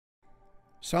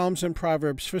Psalms and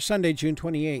Proverbs for Sunday, June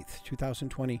 28th,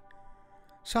 2020.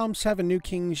 Psalm 7, New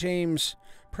King James,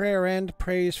 prayer and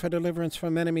praise for deliverance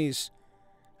from enemies.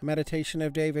 A meditation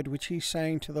of David, which he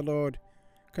sang to the Lord,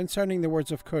 concerning the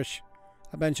words of Cush,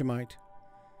 a Benjamite.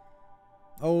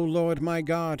 O Lord my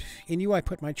God, in you I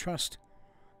put my trust.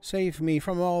 Save me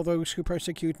from all those who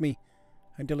persecute me,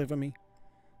 and deliver me.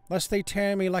 Lest they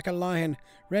tear me like a lion,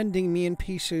 rending me in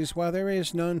pieces, while there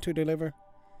is none to deliver.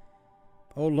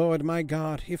 O Lord my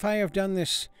God, if I have done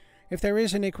this, if there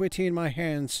is iniquity in my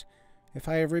hands, if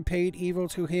I have repaid evil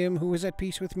to him who is at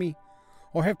peace with me,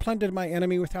 or have plundered my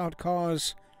enemy without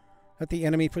cause, let the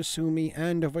enemy pursue me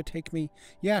and overtake me.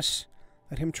 Yes,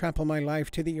 let him trample my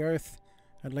life to the earth,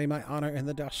 and lay my honor in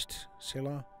the dust.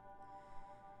 Selah.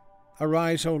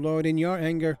 Arise, O Lord, in your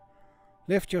anger.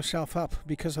 Lift yourself up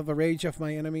because of the rage of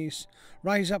my enemies.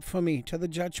 Rise up for me to the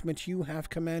judgment you have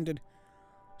commanded.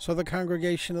 So the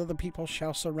congregation of the people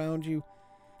shall surround you.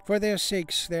 For their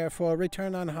sakes, therefore,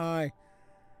 return on high.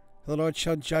 The Lord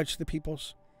shall judge the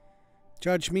peoples.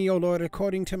 Judge me, O Lord,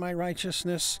 according to my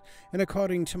righteousness, and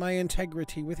according to my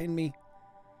integrity within me.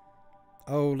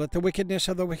 O let the wickedness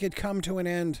of the wicked come to an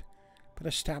end, but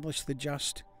establish the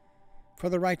just. For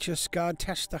the righteous God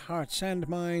tests the hearts and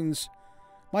minds.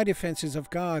 My defense is of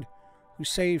God, who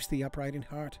saves the upright in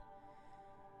heart.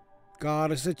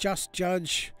 God is a just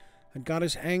judge, and God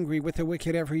is angry with the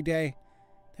wicked every day.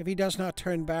 If he does not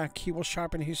turn back, he will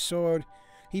sharpen his sword.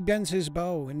 He bends his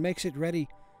bow and makes it ready.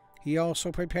 He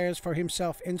also prepares for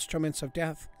himself instruments of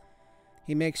death.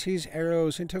 He makes his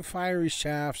arrows into fiery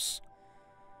shafts.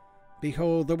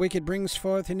 Behold, the wicked brings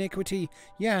forth iniquity.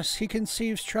 Yes, he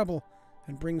conceives trouble,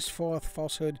 and brings forth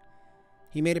falsehood.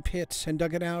 He made a pit and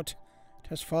dug it out. It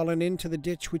has fallen into the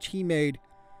ditch which he made.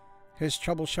 His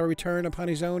trouble shall return upon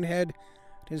his own head.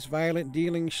 His violent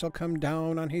dealings shall come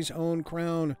down on his own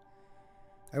crown.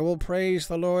 I will praise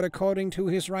the Lord according to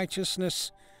his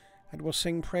righteousness, and will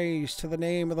sing praise to the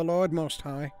name of the Lord Most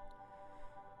High.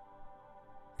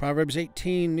 Proverbs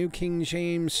 18, New King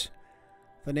James.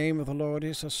 The name of the Lord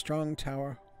is a strong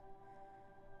tower.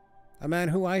 A man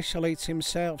who isolates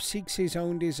himself seeks his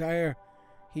own desire.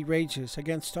 He rages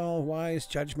against all wise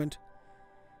judgment.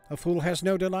 A fool has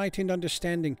no delight in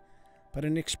understanding, but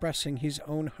in expressing his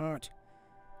own heart.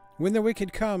 When the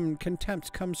wicked come,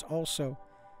 contempt comes also,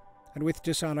 and with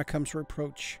dishonor comes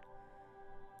reproach.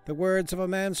 The words of a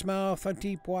man's mouth are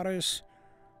deep waters.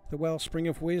 The wellspring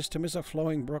of wisdom is a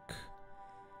flowing brook.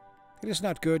 It is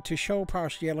not good to show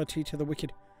partiality to the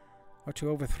wicked, or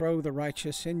to overthrow the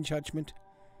righteous in judgment.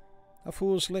 A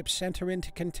fool's lips enter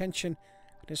into contention,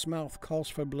 and his mouth calls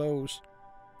for blows.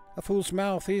 A fool's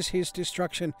mouth is his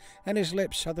destruction, and his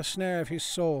lips are the snare of his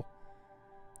soul.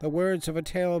 The words of a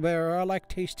talebearer are like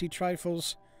tasty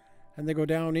trifles, and they go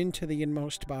down into the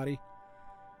inmost body.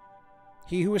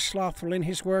 He who is slothful in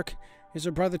his work is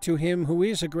a brother to him who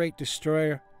is a great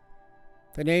destroyer.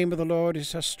 The name of the Lord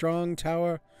is a strong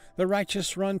tower. The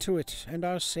righteous run to it and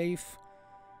are safe.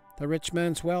 The rich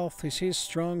man's wealth is his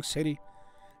strong city,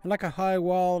 and like a high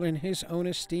wall in his own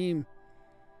esteem.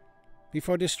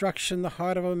 Before destruction the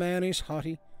heart of a man is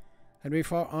haughty, and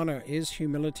before honor is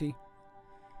humility.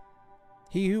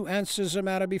 He who answers a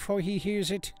matter before he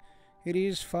hears it, it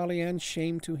is folly and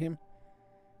shame to him.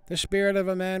 The spirit of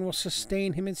a man will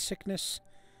sustain him in sickness,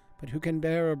 but who can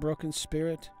bear a broken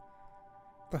spirit?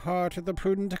 The heart of the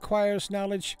prudent acquires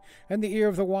knowledge, and the ear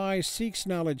of the wise seeks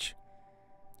knowledge.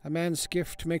 A man's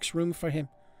gift makes room for him,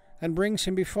 and brings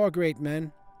him before great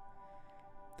men.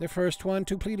 The first one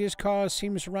to plead his cause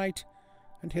seems right,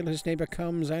 until his neighbor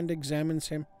comes and examines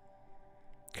him.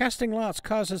 Casting lots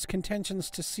causes contentions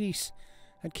to cease,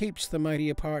 and keeps the mighty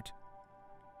apart.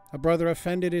 A brother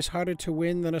offended is harder to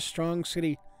win than a strong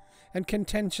city, and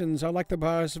contentions are like the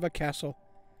bars of a castle.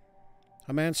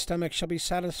 A man's stomach shall be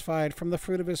satisfied from the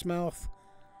fruit of his mouth.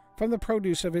 From the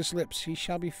produce of his lips he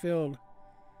shall be filled.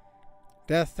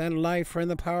 Death and life are in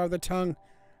the power of the tongue,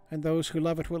 and those who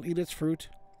love it will eat its fruit.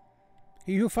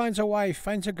 He who finds a wife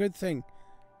finds a good thing,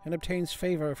 and obtains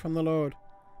favor from the Lord.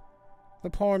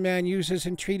 The poor man uses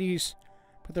entreaties,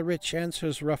 but the rich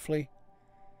answers roughly.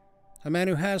 A man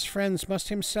who has friends must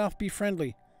himself be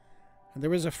friendly, and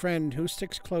there is a friend who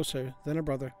sticks closer than a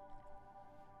brother.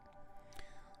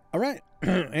 All right,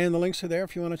 and the links are there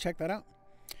if you want to check that out.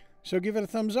 So give it a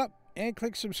thumbs up and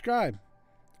click subscribe.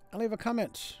 I'll leave a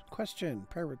comment, question,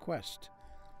 prayer request.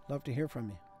 Love to hear from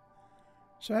you.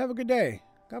 So have a good day.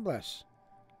 God bless.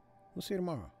 We'll see you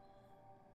tomorrow.